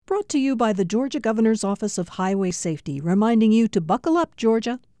brought to you by the Georgia Governor's Office of Highway Safety, reminding you to buckle up,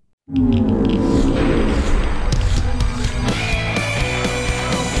 Georgia.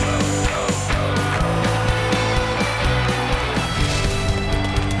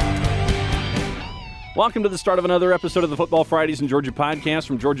 Welcome to the start of another episode of the Football Fridays in Georgia podcast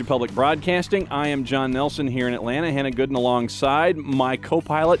from Georgia Public Broadcasting. I am John Nelson here in Atlanta. Hannah Gooden alongside my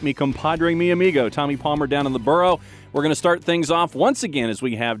co-pilot, mi compadre, mi amigo, Tommy Palmer down in the borough. We're going to start things off once again as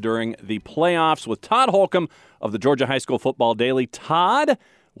we have during the playoffs with Todd Holcomb of the Georgia High School Football Daily. Todd,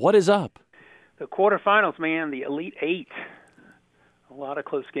 what is up? The quarterfinals, man, the Elite Eight. A lot of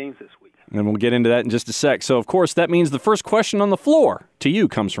close games this week. And we'll get into that in just a sec. So, of course, that means the first question on the floor to you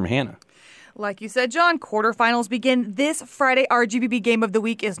comes from Hannah. Like you said, John, quarterfinals begin this Friday. Our GPB game of the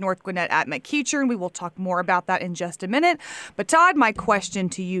week is North Gwinnett at McEachern, and we will talk more about that in just a minute. But Todd, my question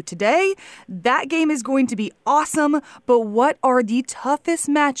to you today, that game is going to be awesome, but what are the toughest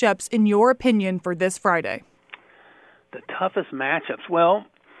matchups, in your opinion, for this Friday? The toughest matchups? Well,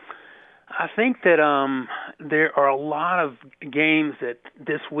 I think that there are a lot of games that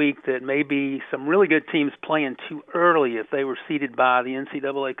this week that maybe some really good teams playing too early if they were seeded by the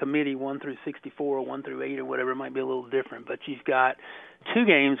NCAA committee 1 through 64 or 1 through 8 or whatever. It might be a little different. But you've got two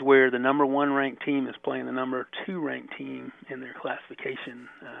games where the number 1 ranked team is playing the number 2 ranked team in their classification.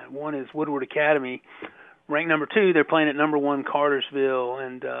 One is Woodward Academy, ranked number 2. They're playing at number 1 Cartersville,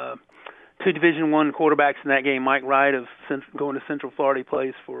 and two Division I quarterbacks in that game. Mike Wright going to Central Florida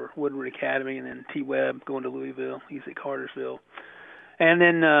plays for Woodward Academy, and then T. Webb going to Louisville. He's at Cartersville. And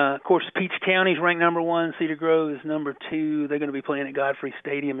then, of course, Peach County's ranked number 1. Cedar Grove is number 2. They're going to be playing at Godfrey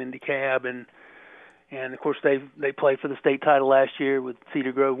Stadium in DeKalb. And of course, they played for the state title last year with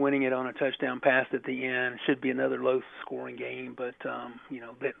Cedar Grove winning it on a touchdown pass at the end. Should be another low-scoring game, but,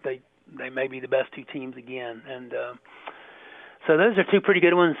 they may be the best two teams again. And so those are two pretty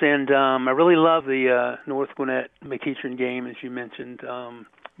good ones, and I really love the North Gwinnett McEachern game, as you mentioned.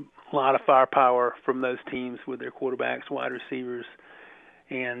 A lot of firepower from those teams with their quarterbacks, wide receivers.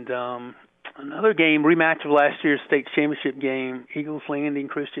 And another game, rematch of last year's state championship game, Eagles Landing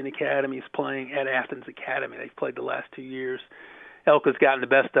Christian Academy is playing at Athens Academy. They've played the last 2 years. Elka's gotten the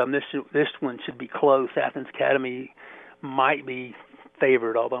best of them. This one should be close. Athens Academy might be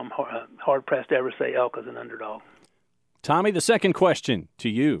favored, although I'm hard-pressed to ever say Elka's an underdog. Tommy, the second question to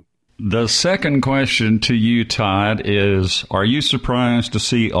you. The second question to you, Todd, is, are you surprised to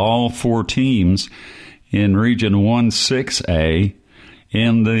see all 4 teams in Region 1-6A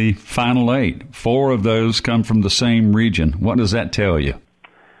in the Final 8? 4 of those come from the same region. What does that tell you?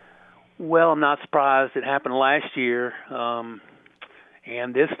 Well, I'm not surprised. It happened last year.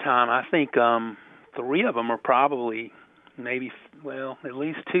 And this time, I think 3 of them are probably at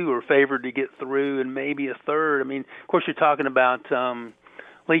least 2 are favored to get through, and maybe a third. I mean, of course, you're talking about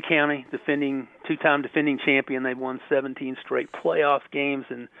Lee County, two-time defending champion. They've won 17 straight playoff games,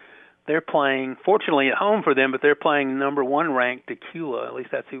 and they're playing, fortunately at home for them, but they're playing number 1 ranked Decula. At least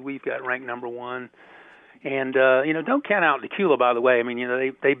that's who we've got ranked number 1. And, don't count out Decula, by the way. I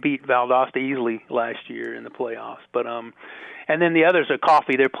mean, they beat Valdosta easily last year in the playoffs. But and then the others are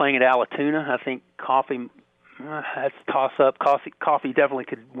Coffee. They're playing at Allatoona. I think Coffee, that's a toss-up. Coffee definitely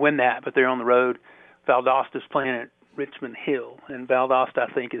could win that, but they're on the road. Valdosta's playing at Richmond Hill, and Valdosta,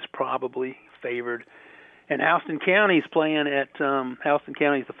 I think, is probably favored. And Houston County's playing at Houston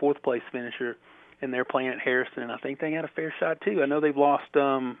County's the 4th-place finisher, and they're playing at Harrison. I think they had a fair shot, too. I know they've lost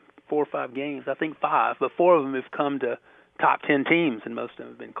 4 or 5 games. I think 5, but 4 of them have come to top 10 teams, and most of them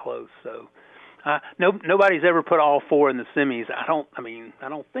have been close. So nobody's ever put all 4 in the semis. I don't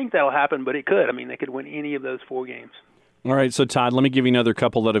think that'll happen, but it could. I mean, they could win any of those 4 games. All right, so Todd, let me give you another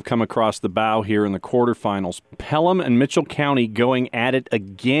couple that have come across the bow here in the quarterfinals. Pelham and Mitchell County going at it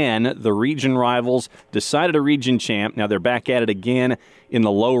again. The region rivals decided a region champ. Now they're back at it again in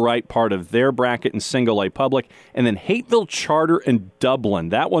the low right part of their bracket in Single A Public. And then Hateville Charter and Dublin.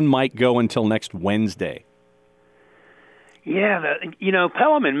 That one might go until next Wednesday. Yeah,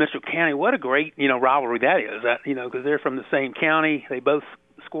 Pelham and Mitchell County, what a great, rivalry that is. Because they're from the same county. They both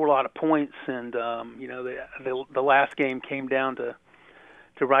score a lot of points, and the last game came down to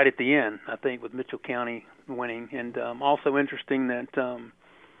right at the end, I think, with Mitchell County winning. And also interesting that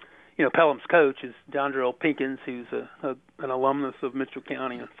Pelham's coach is Jondrell Pinkins, who's an alumnus of Mitchell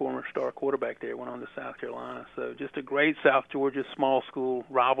County and former star quarterback there, went on to South Carolina. So just a great South Georgia small school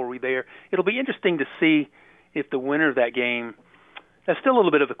rivalry there. It'll be interesting to see if the winner of that game, there's still a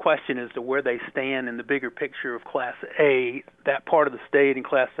little bit of a question as to where they stand in the bigger picture of Class A. That part of the state in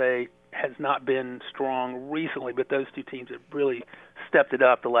Class A has not been strong recently, but those two teams have really stepped it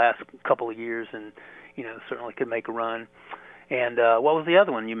up the last couple of years and, certainly could make a run. And what was the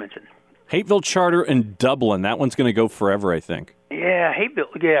other one you mentioned? Hapeville Charter and Dublin. That one's going to go forever, I think. Yeah, Hapeville.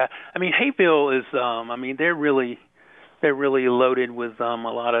 Yeah, I mean Hapeville is. They're really loaded with a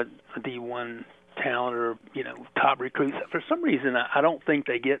lot of D1 talent or top recruits. For some reason, I don't think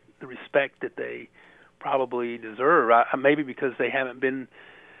they get the respect that they probably deserve. Maybe because they haven't been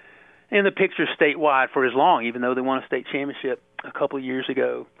in the picture statewide for as long, even though they won a state championship a couple of years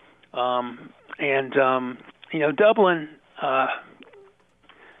ago. Dublin.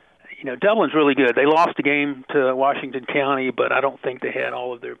 Dublin's really good. They lost the game to Washington County, but I don't think they had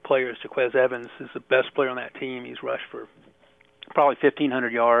all of their players. Jaquez Evans is the best player on that team. He's rushed for probably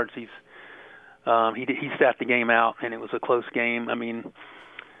 1,500 yards. He sat the game out, and it was a close game. I mean,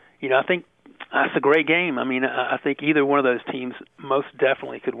 I think that's a great game. I mean, I think either one of those teams most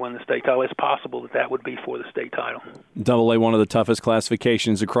definitely could win the state title. It's possible that would be for the state title. AA, one of the toughest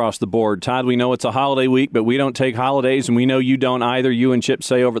classifications across the board. Todd, we know it's a holiday week, but we don't take holidays, and we know you don't either. You and Chip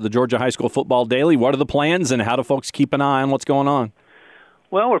Say over at the Georgia High School Football Daily. What are the plans, and how do folks keep an eye on what's going on?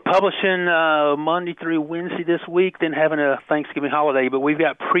 Well, we're publishing Monday through Wednesday this week, then having a Thanksgiving holiday, but we've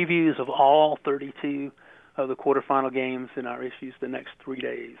got previews of all 32 of the quarterfinal games in our issues the next 3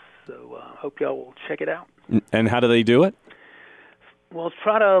 days. So I hope y'all will check it out. And how do they do it? Well,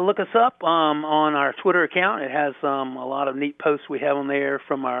 try to look us up on our Twitter account. It has a lot of neat posts we have on there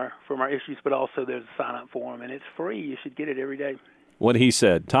from our issues, but also there's a sign-up form, and it's free. You should get it every day. What he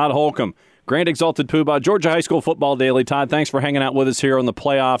said. Todd Holcomb, Grand Exalted Poobah, Georgia High School Football Daily. Todd, thanks for hanging out with us here on the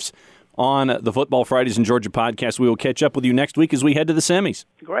playoffs on the Football Fridays in Georgia podcast. We will catch up with you next week as we head to the semis.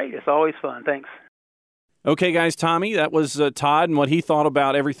 Great. It's always fun. Thanks. Okay, guys, Tommy, that was Todd and what he thought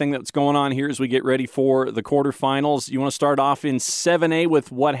about everything that's going on here as we get ready for the quarterfinals. You want to start off in 7A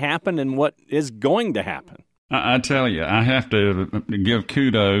with what happened and what is going to happen? I tell you, I have to give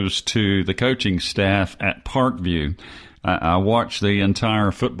kudos to the coaching staff at Parkview. I watched the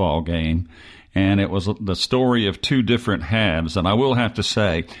entire football game, and it was the story of two different halves. And I will have to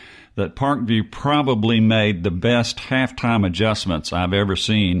say that Parkview probably made the best halftime adjustments I've ever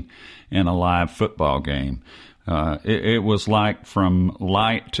seen in a live football game. It was like from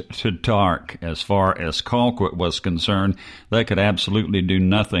light to dark as far as Colquitt was concerned. They could absolutely do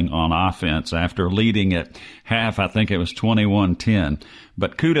nothing on offense after leading at half. I think it was 21-10.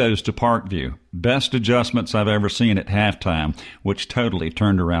 But kudos to Parkview. Best adjustments I've ever seen at halftime, which totally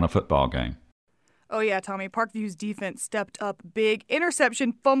turned around a football game. Oh, yeah, Tommy. Parkview's defense stepped up big.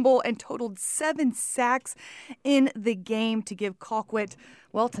 Interception, fumble, and totaled 7 sacks in the game to give Colquitt,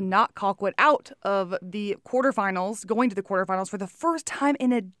 to knock Colquitt out of the quarterfinals, going to the quarterfinals for the first time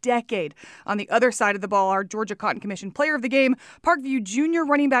in a decade. On the other side of the ball, our Georgia Cotton Commission player of the game, Parkview junior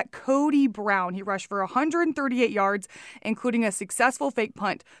running back Cody Brown. He rushed for 138 yards, including a successful fake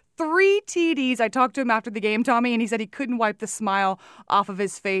punt. 3 TDs. I talked to him after the game, Tommy, and he said he couldn't wipe the smile off of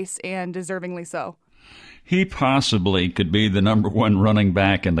his face, and deservingly so. He possibly could be the number one running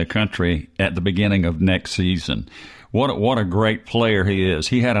back in the country at the beginning of next season. What a great player he is.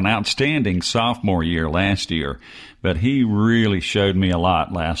 He had an outstanding sophomore year last year, but he really showed me a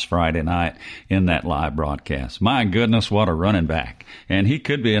lot last Friday night in that live broadcast. My goodness, what a running back. And he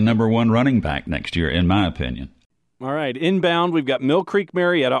could be a number one running back next year, in my opinion. All right, inbound, we've got Mill Creek,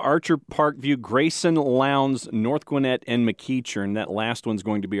 Marietta, Archer, Parkview, Grayson, Lowndes, North Gwinnett, and McEachern. That last one's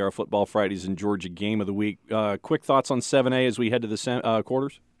going to be our Football Fridays in Georgia game of the week. Quick thoughts on 7A as we head to the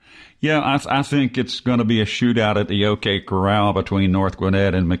quarters? Yeah, I think it's going to be a shootout at the OK Corral between North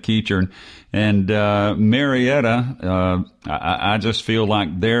Gwinnett and McEachern. And Marietta, I just feel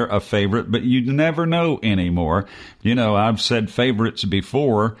like they're a favorite, but you never know anymore. I've said favorites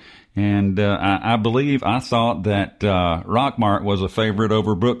before. And I thought that Rockmart was a favorite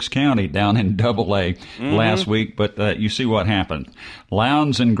over Brooks County down in AA last week, but you see what happened.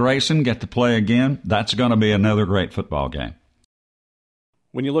 Lowndes and Grayson get to play again. That's going to be another great football game.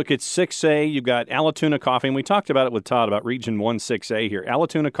 When you look at 6A, you've got Allatoona Coffee, and we talked about it with Todd about Region 1 6A here.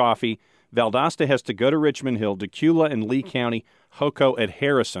 Allatoona Coffee, Valdosta has to go to Richmond Hill, Decula and Lee County, Hoco at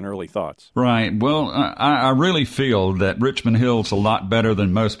Harrison. Early thoughts? Right. Well, I really feel that Richmond Hill's a lot better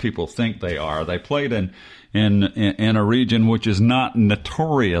than most people think they are. They played in a region which is not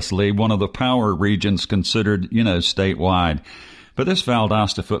notoriously one of the power regions considered, statewide. But this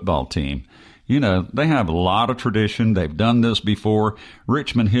Valdosta football team, they have a lot of tradition. They've done this before.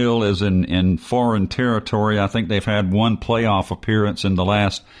 Richmond Hill is in foreign territory. I think they've had one playoff appearance in the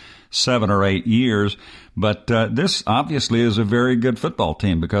last 7 or 8 years. But this obviously is a very good football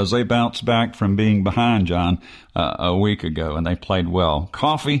team because they bounced back from being behind, John, a week ago, and they played well.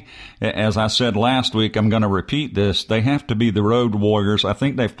 Coffee, as I said last week, I'm going to repeat this. They have to be the road warriors. I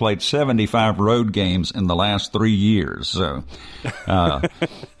think they've played 75 road games in the last 3 years. So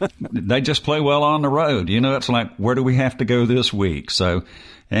they just play well on the road. It's like, where do we have to go this week? So,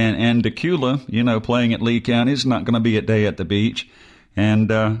 and Decula, playing at Lee County is not going to be a day at the beach. And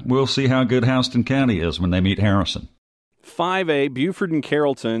we'll see how good Houston County is when they meet Harrison. 5A, Buford and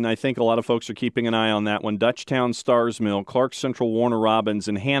Carrollton. I think a lot of folks are keeping an eye on that one. Dutchtown, Stars Mill, Clark Central, Warner Robins.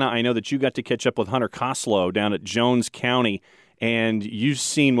 And Hannah, I know that you got to catch up with Hunter Koslow down at Jones County, and you've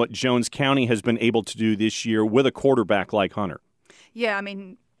seen what Jones County has been able to do this year with a quarterback like Hunter. Yeah, I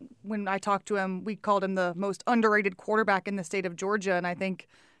mean, when I talked to him, we called him the most underrated quarterback in the state of Georgia, and I think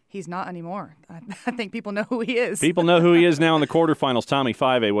he's not anymore. I think people know who he is. People know who he is now in the quarterfinals. Tommy,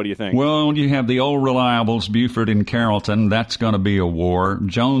 5A, what do you think? Well, you have the old reliables, Buford and Carrollton. That's going to be a war.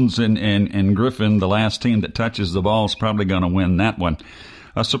 Jones and Griffin, the last team that touches the ball, is probably going to win that one.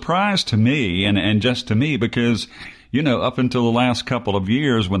 A surprise to me, and just to me, because, up until the last couple of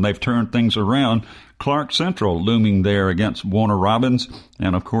years when they've turned things around, Clark Central looming there against Warner Robins.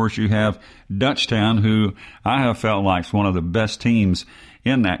 And, of course, you have Dutchtown, who I have felt like is one of the best teams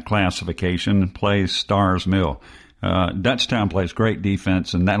in that classification, plays Stars Mill. Dutchtown plays great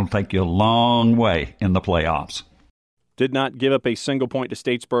defense, and that'll take you a long way in the playoffs. Did not give up a single point to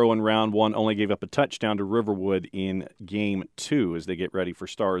Statesboro in round one, only gave up a touchdown to Riverwood in game 2 as they get ready for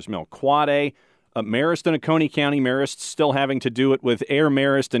Stars Mill. Quad A, Marist and Oconee County. Marist still having to do it with Air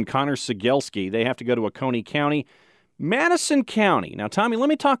Marist and Connor Sigelski. They have to go to Oconee County. Madison County. Now, Tommy, let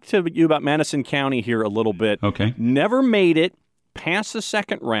me talk to you about Madison County here a little bit. Okay. Never made it past the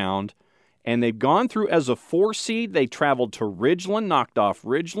second round, and they've gone through as a 4 seed. They traveled to Ridgeland, knocked off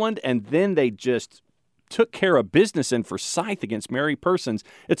Ridgeland, and then they just took care of business in Forsyth against Mary Persons.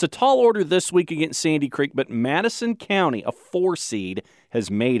 It's a tall order this week against Sandy Creek, but Madison County, a 4 seed, has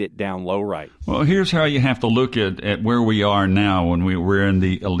made it down low right. Well, here's how you have to look at where we are now when we're in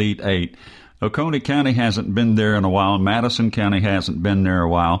the Elite Eight. Oconee County hasn't been there in a while. Madison County hasn't been there a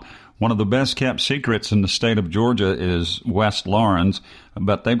while. One of the best-kept secrets in the state of Georgia is West Lawrence,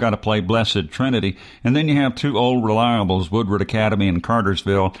 but they've got to play Blessed Trinity. And then you have 2 old reliables, Woodward Academy and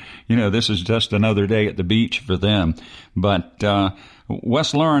Cartersville. This is just another day at the beach for them. But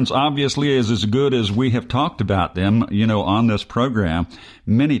West Lawrence obviously is as good as we have talked about them, on this program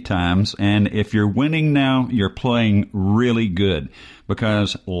many times. And if you're winning now, you're playing really good,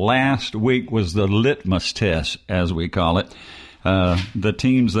 because last week was the litmus test, as we call it. The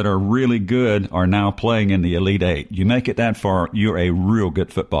teams that are really good are now playing in the Elite Eight. You make it that far, you're a real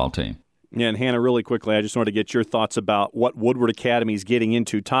good football team. Yeah, and Hannah, really quickly, I just wanted to get your thoughts about what Woodward Academy is getting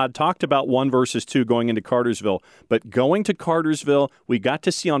into. Todd talked about 1 versus 2 going into Cartersville, but going to Cartersville, we got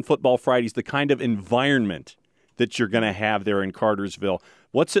to see on Football Fridays the kind of environment that you're going to have there in Cartersville.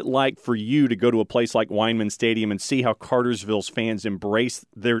 What's it like for you to go to a place like Weinman Stadium and see how Cartersville's fans embrace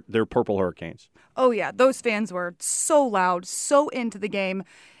their Purple Hurricanes? Oh, yeah. Those fans were so loud, so into the game.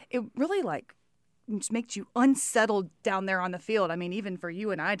 It really, just makes you unsettled down there on the field. I mean, even for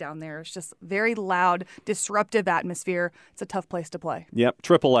you and I down there, it's just very loud, disruptive atmosphere. It's a tough place to play. Yep,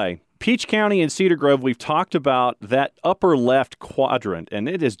 AAA. Peach County and Cedar Grove, we've talked about that upper left quadrant, and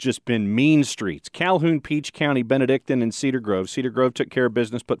it has just been mean streets. Calhoun, Peach County, Benedictine, and Cedar Grove. Cedar Grove took care of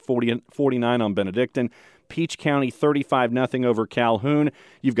business, put 49 on Benedictine. Peach County 35-0 over Calhoun.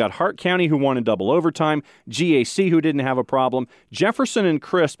 You've got Hart County, who won in double overtime. GAC, who didn't have a problem. Jefferson and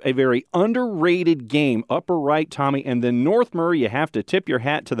Crisp, a very underrated game. Upper right, Tommy. And then North Murray, you have to tip your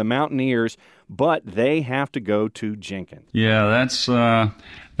hat to the Mountaineers, but they have to go to Jenkins. Yeah, that's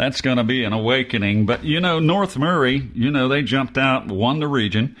going to be an awakening. But, North Murray, they jumped out, won the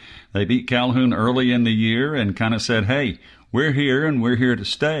region. They beat Calhoun early in the year and kind of said, hey, we're here and we're here to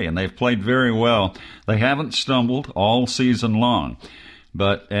stay. And they've played very well. They haven't stumbled all season long.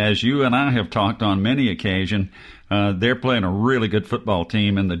 But as you and I have talked on many occasions, they're playing a really good football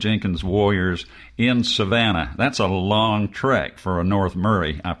team in the Jenkins Warriors in Savannah. That's a long trek for a North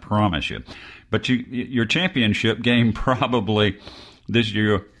Murray, I promise you. But your championship game probably this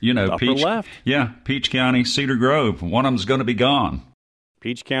year, upper Peach, left. Yeah, Peach County, Cedar Grove. One of them's going to be gone.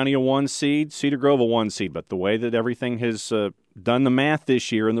 Peach County a 1 seed, Cedar Grove a 1 seed. But the way that everything has done the math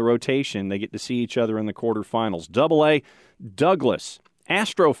this year in the rotation, they get to see each other in the quarterfinals. AA, Douglas.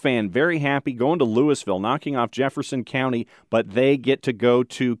 Astro fan, very happy, going to Louisville, knocking off Jefferson County, but they get to go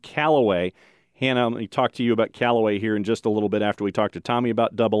to Callaway. Hannah, let me talk to you about Callaway here in just a little bit after we talk to Tommy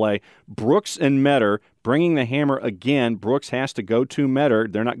about AA. Brooks and Metter, bringing the hammer again. Brooks has to go to Metter.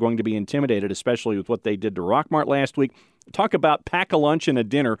 They're not going to be intimidated, especially with what they did to Rockmart last week. Talk about pack a lunch and a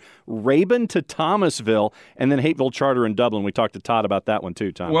dinner. Rabun to Thomasville, and then Hapeville Charter in Dublin. We talked to Todd about that one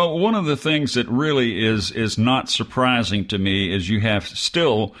too, Tom. Well, one of the things that really is not surprising to me is you have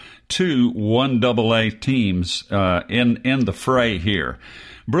still 2 1AA teams in the fray here.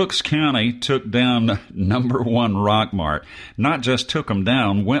 Brooks County took down number 1 Rockmart. Not just took them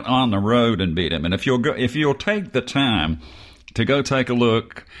down, went on the road and beat them. And if you'll take the time to go take a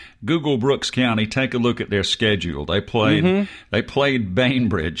look, Google Brooks County, take a look at their schedule. They played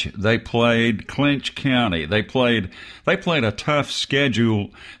Bainbridge. They played Clinch County. They played a tough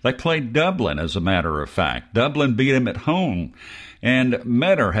schedule. They played Dublin, as a matter of fact. Dublin beat them at home. And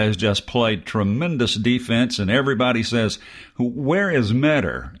Metter has just played tremendous defense, and everybody says, where is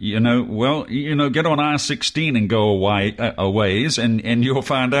Metter? Get on I-16 and go a ways, and you'll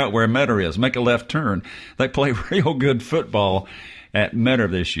find out where Metter is. Make a left turn. They play real good football at Metter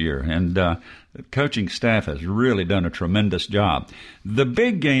this year, and the coaching staff has really done a tremendous job. The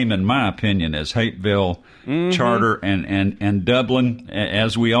big game, in my opinion, is Hapeville, Charter, and Dublin.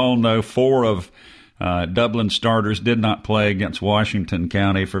 As we all know, 4 of Dublin starters did not play against Washington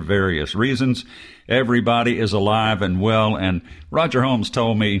County for various reasons. Everybody is alive and well, and Roger Holmes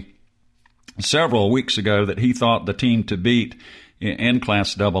told me several weeks ago that he thought the team to beat in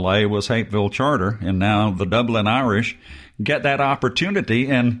Class AA was Hapeville Charter, and now the Dublin Irish get that opportunity,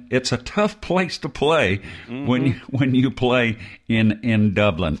 and it's a tough place to play when you play in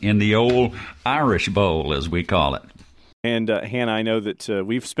Dublin, in the old Irish Bowl, as we call it. And, Hannah, I know that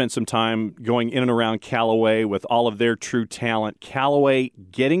we've spent some time going in and around Callaway with all of their true talent. Callaway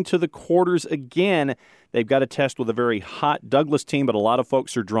getting to the quarters again. They've got a test with a very hot Douglas team, but a lot of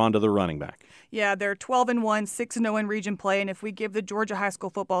folks are drawn to the running back. Yeah, they're 12-1, 6-0 in region play, and if we give the Georgia High School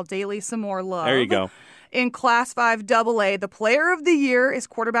Football Daily some more love. There you go. In Class 5 AA, the player of the year is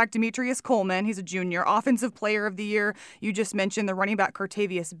quarterback Demetrius Coleman. He's a junior. Offensive player of the year, you just mentioned the running back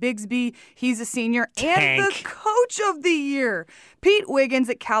Cartavius Bigsby. He's a senior. Tank. And the coach of the year, Pete Wiggins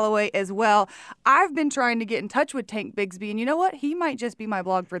at Callaway as well. I've been trying to get in touch with Tank Bigsby, and you know what? He might just be my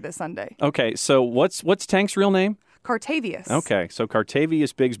blog for this Sunday. Okay, so what's Tank's real name? Cartavius. Okay, so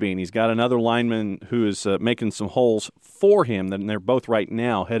Cartavius Bigsby, and he's got another lineman who is making some holes for him, and they're both right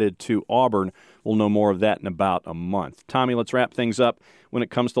now headed to Auburn. We'll know more of that in about a month. Tommy, let's wrap things up when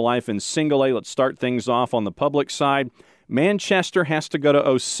it comes to life in Single A. Let's start things off on the public side. Manchester has to go to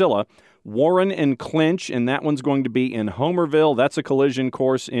Ocilla. Warren and Clinch, and that one's going to be in Homerville. That's a collision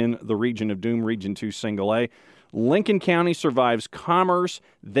course in the region of Doom, Region 2 Single A. Lincoln County survives Commerce.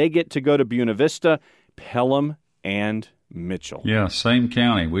 They get to go to Buena Vista. Pelham and Mitchell. Yeah, same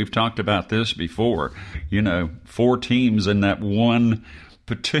county. We've talked about this before. 4 teams in that one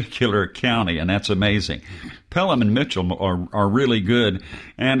particular county, and that's amazing. Pelham and Mitchell are really good,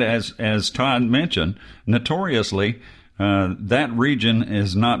 and as Todd mentioned, notoriously, that region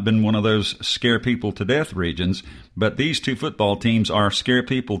has not been one of those scare people to death regions, but these 2 football teams are scare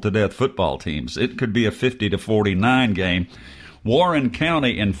people to death football teams. It could be a 50-49 game. Warren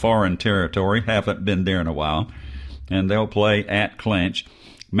County in foreign territory, haven't been there in a while, and they'll play at Clinch.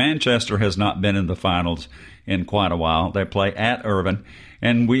 Manchester has not been in the finals in quite a while. They play at Irwin,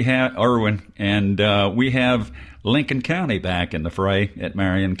 and we have we have Lincoln County back in the fray at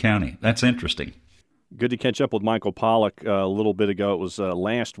Marion County. That's interesting. Good to catch up with Michael Pollock a little bit ago. It was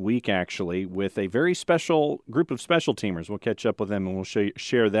last week, actually, with a very special group of special teamers. We'll catch up with them, and we'll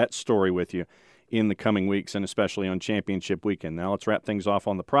share that story with you in the coming weeks, and especially on championship weekend. Now let's wrap things off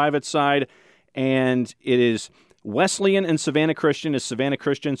on the private side, and it is Wesleyan and Savannah Christian, as Savannah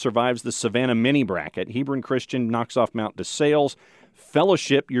Christian survives the Savannah mini bracket. Hebron Christian knocks off Mount DeSales.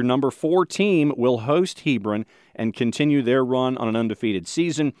 Fellowship, your number 4 team, will host Hebron and continue their run on an undefeated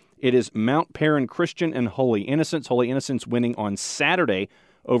season. It is Mount Perrin Christian and Holy Innocents. Holy Innocents winning on Saturday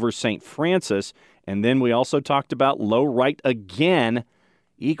over St. Francis. And then we also talked about low right again,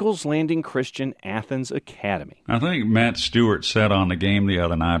 Eagles Landing Christian Athens Academy. I think Matt Stewart said on the game the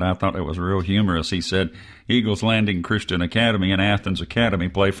other night, I thought it was real humorous. He said Eagles Landing Christian Academy and Athens Academy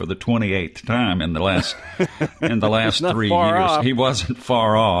play for the 28th time in the last 3 years. Off. He wasn't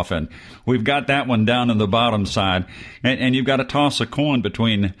far off, and we've got that one down in the bottom side. And you've got to toss a coin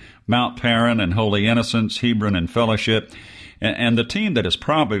between Mount Perrin and Holy Innocents, Hebron and Fellowship. And the team that is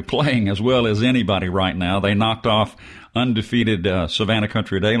probably playing as well as anybody right now, they knocked off undefeated Savannah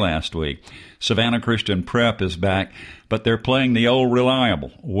Country Day last week. Savannah Christian Prep is back, but they're playing the old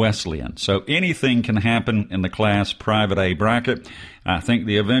reliable Wesleyan. So anything can happen in the Class Private A bracket. I think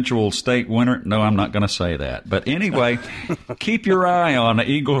the eventual state winner, no, I'm not going to say that. But anyway, keep your eye on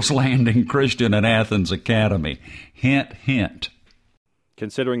Eagles Landing Christian and Athens Academy. Hint, hint.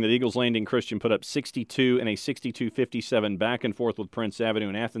 Considering that Eagles Landing Christian put up 62 and a 62-57 back and forth with Prince Avenue,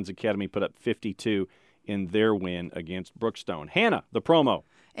 and Athens Academy put up 52 in their win against Brookstone. Hannah, the promo.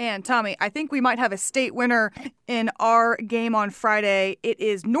 And Tommy, I think we might have a state winner in our game on Friday. It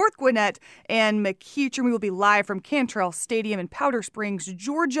is North Gwinnett and McEachern. We will be live from Cantrell Stadium in Powder Springs,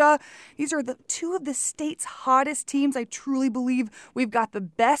 Georgia. These are two of the state's hottest teams. I truly believe we've got the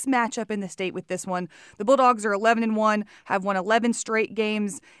best matchup in the state with this one. The Bulldogs are 11-1, have won 11 straight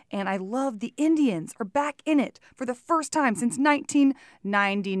games, and I love the Indians are back in it for the first time since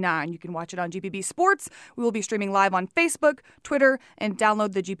 1999. You can watch it on GPB Sports. We will be streaming live on Facebook, Twitter, and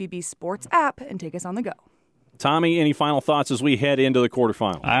download the GPB Sports app and take us on the go. Tommy, any final thoughts as we head into the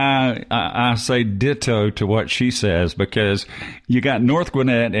quarterfinals? I say ditto to what she says, because you got North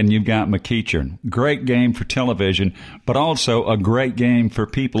Gwinnett and you've got McEachern. Great game for television, but also a great game for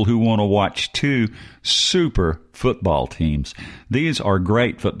people who want to watch two super football teams. These are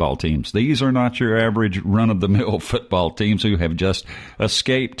great football teams. These are not your average run-of-the-mill football teams who have just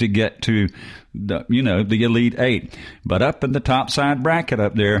escaped to get to the Elite Eight. But up in the top side bracket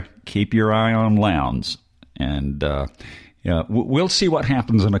up there, keep your eye on Lowndes. And we'll see what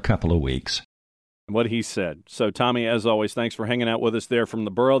happens in a couple of weeks. What he said. So, Tommy, as always, thanks for hanging out with us there from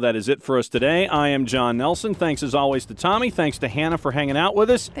the Borough. That is it for us today. I am John Nelson. Thanks, as always, to Tommy. Thanks to Hannah for hanging out with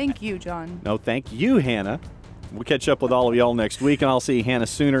us. Thank you, John. No, thank you, Hannah. We'll catch up with all of y'all next week, and I'll see Hannah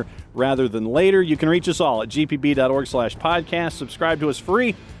sooner rather than later. You can reach us all at gpb.org/podcast. Subscribe to us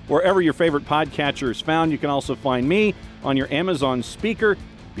free wherever your favorite podcatcher is found. You can also find me on your Amazon speaker.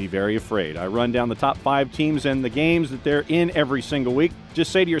 Be very afraid. I run down the top 5 teams and the games that they're in every single week.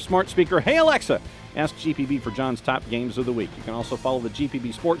 Just say to your smart speaker, "Hey Alexa, ask GPB for John's top games of the week." You can also follow the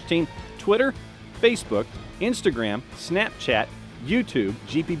GPB Sports Team, Twitter, Facebook, Instagram, Snapchat, YouTube,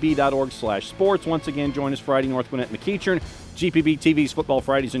 gpb.org/sports. Once again, join us Friday, North Gwinnett, McEachern. GPB TV's Football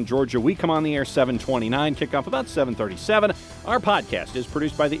Fridays in Georgia. We come on the air 7:29, kickoff about 7:37. Our podcast is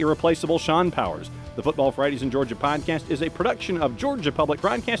produced by the irreplaceable Sean Powers. The Football Fridays in Georgia podcast is a production of Georgia Public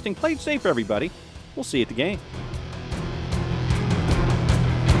Broadcasting. Play it safe, everybody. We'll see you at the game.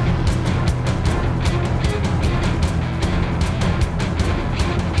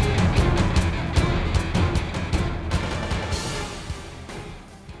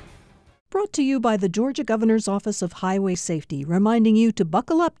 Brought to you by the Georgia Governor's Office of Highway Safety, reminding you to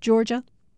buckle up, Georgia.